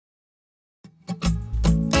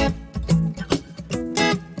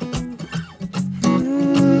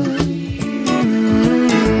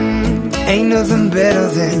nothing better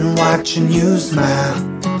than watching you smile.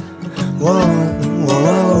 Whoa, whoa,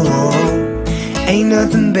 whoa, whoa. Ain't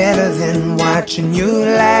nothing better than watching you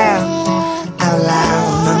laugh out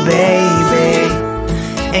loud, my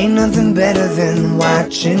baby. Ain't nothing better than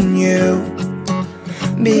watching you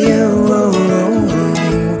be you.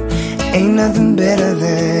 Ain't nothing better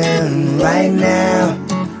than right now.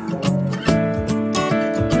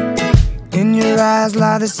 In your eyes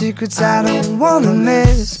lie the secrets I don't wanna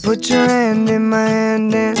miss. Put your hand in my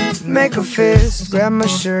hand and make a fist. Grab my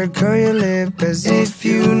shirt, curl your lip as if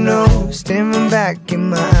you know. Staring back in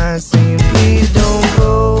my eyes saying please don't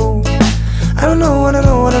go. I don't know what I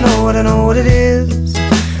know, what I know, what I know what it is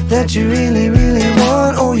that you really, really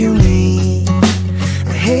want or you need.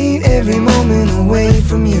 I hate every moment away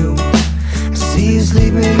from you. I see you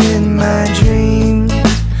sleeping in my dreams.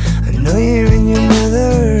 I know you're in your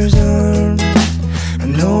mother's arms. I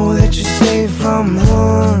know that you're safe from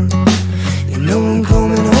harm. You know I'm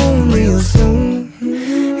coming home real soon,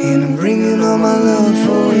 and I'm bringing all my love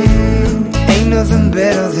for you. Ain't nothing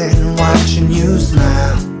better than watching you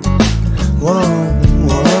smile. Whoa,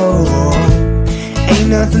 whoa, whoa, whoa. Ain't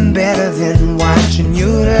nothing better than watching you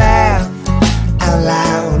laugh out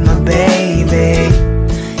loud, my baby.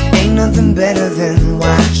 Ain't nothing better than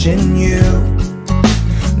watching you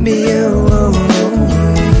be you.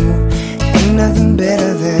 Ain't nothing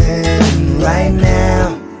better than right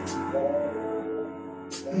now.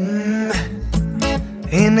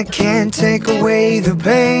 And I can't take away the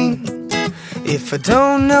pain if I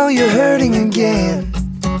don't know you're hurting again.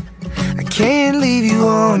 I can't leave you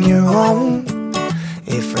on your own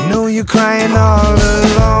if I know you're crying all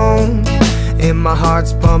alone. And my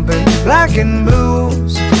heart's pumping black and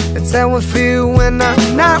blues. That's how I feel when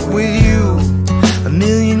I'm not with you. A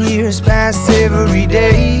million years pass every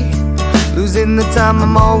day, losing the time,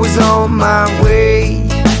 I'm always on my way.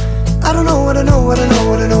 I don't know what I know, what I know,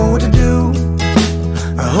 what I know what to do.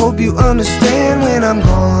 I hope you understand when I'm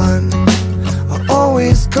gone. I'll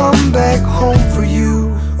always come back home for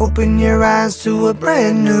you. Open your eyes to a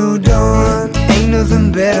brand new dawn. Ain't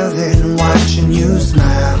nothing better than watching you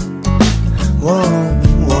smile. Whoa,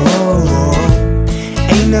 whoa, whoa, whoa.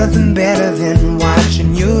 Ain't nothing better than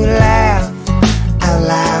watching you laugh out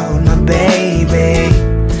loud, my baby.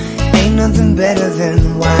 Ain't nothing better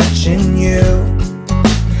than watching you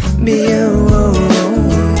be you.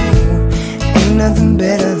 Ain't nothing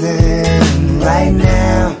better than right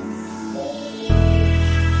now.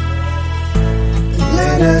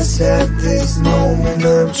 Let us have this moment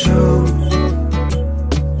of truth.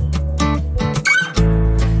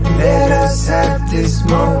 Let us have this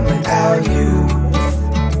moment, our youth.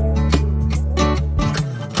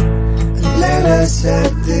 Let us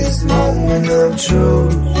have this moment of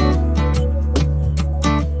truth.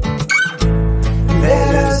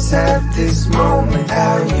 Let us have this moment,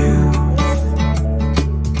 our youth.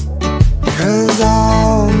 'Cause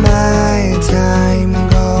all my time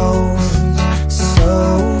goes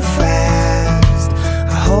so fast.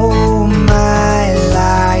 I hope my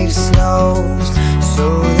life slows so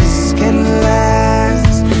this can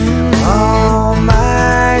last. All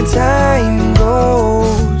my time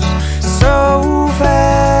goes so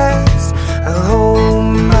fast. I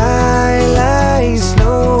hope my life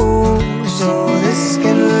slows so this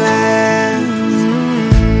can last.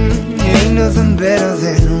 Ain't nothing better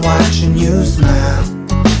than watching you smile.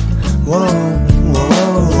 Whoa, whoa,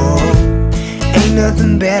 whoa, whoa. Ain't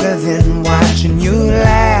nothing better than watching you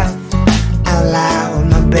laugh out loud,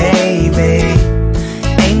 my baby.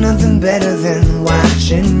 Ain't nothing better than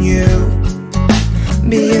watching you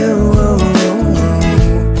be you.